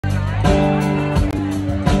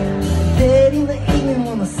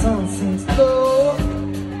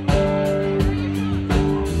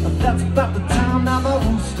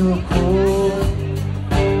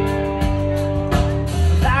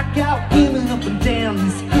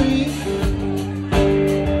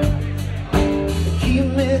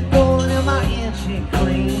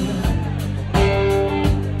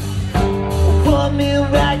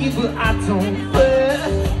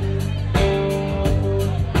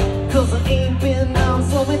ain't been on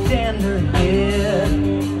so tender yet.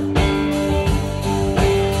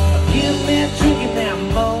 Give me drinking that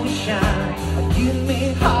moonshine, give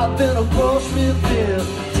me hot than a grocery bill.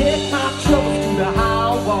 Take my troubles to the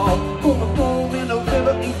high wall, put my phone in the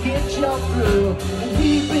river and get you through.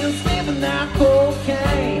 We've been sniffing that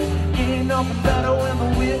cocaine, ain't nothing better when the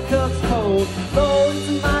wind cuts cold. Lord,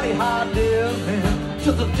 it's mighty hard living,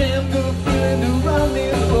 just a damn good feeling to run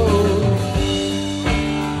this road.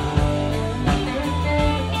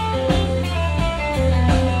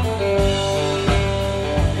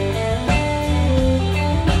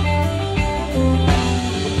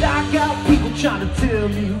 Trying to tell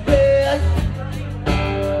me red,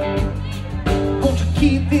 won't you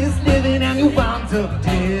keep this living and you wound up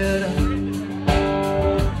dead.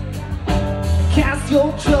 Cast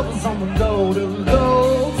your troubles on the load of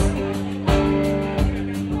loads,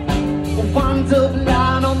 wind up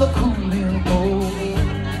lying on the cooling boat.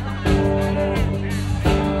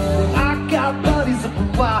 I got buddies up the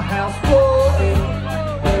Whitehouse Road,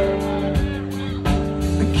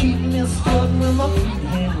 they keep me strutting with my feet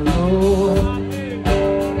hang low.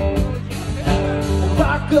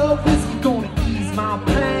 Whiskey gonna ease my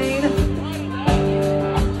pain.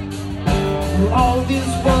 All this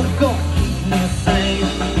fun gonna keep me sane.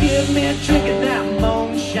 Give me a drink of that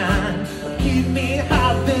moonshine, keep me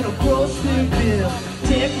higher than a grocery bill.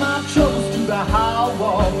 Take my troubles to the high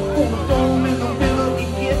wall, on the phone in the river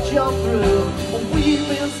and get you through. We've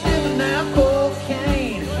been sniffing that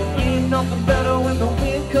cocaine, ain't nothing better when the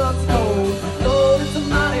wind cuts cold. Lord, it's a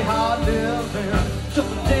mighty hard living, just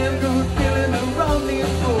a damn good feeling to run these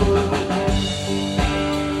roads.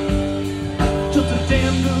 Just a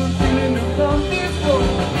damn good feeling to run these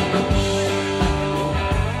roads.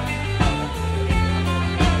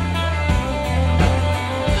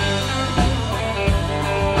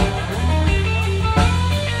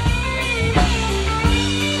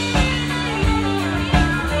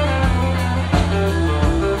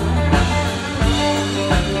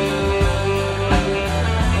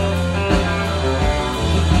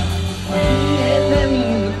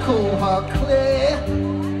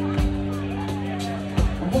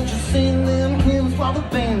 Won't you sing them hymns while the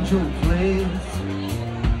banjo plays?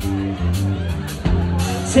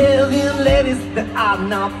 Tell them ladies that I'm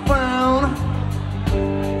not found,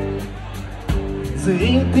 so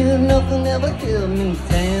ain't been nothing ever held me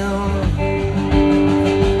down.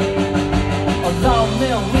 A long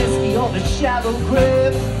nail whiskey on the shallow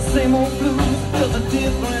grave, same old blues, just a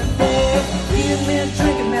different day. Give me a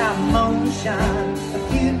drink of that moonshine,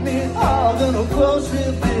 give me all than a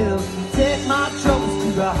grocery bill. Take my troubles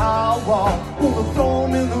to the high wall, wanna throw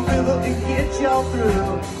them in the river and get you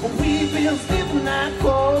through. We've been sniffing that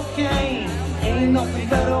cocaine, ain't nothing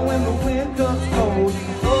better when the wind cuts cold.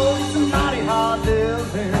 Oh, it's a mighty hard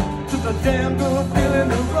living, just a damn good feeling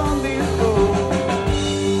to run these roads.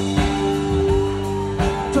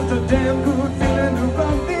 Just a damn good feeling to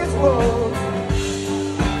run these roads.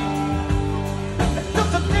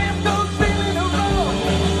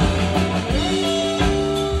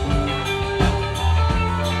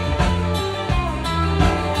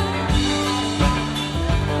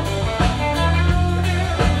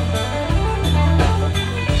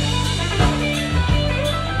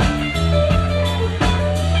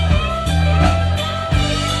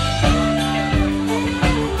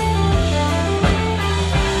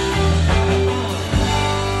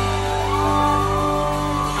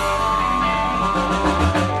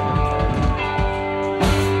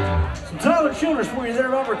 Children's for you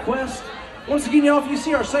there on request. Once again, y'all, if you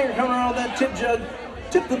see our singer coming around with that tip jug,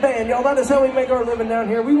 tip the band, y'all. That is how we make our living down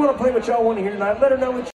here. We want to play what y'all want to hear tonight. Let her know what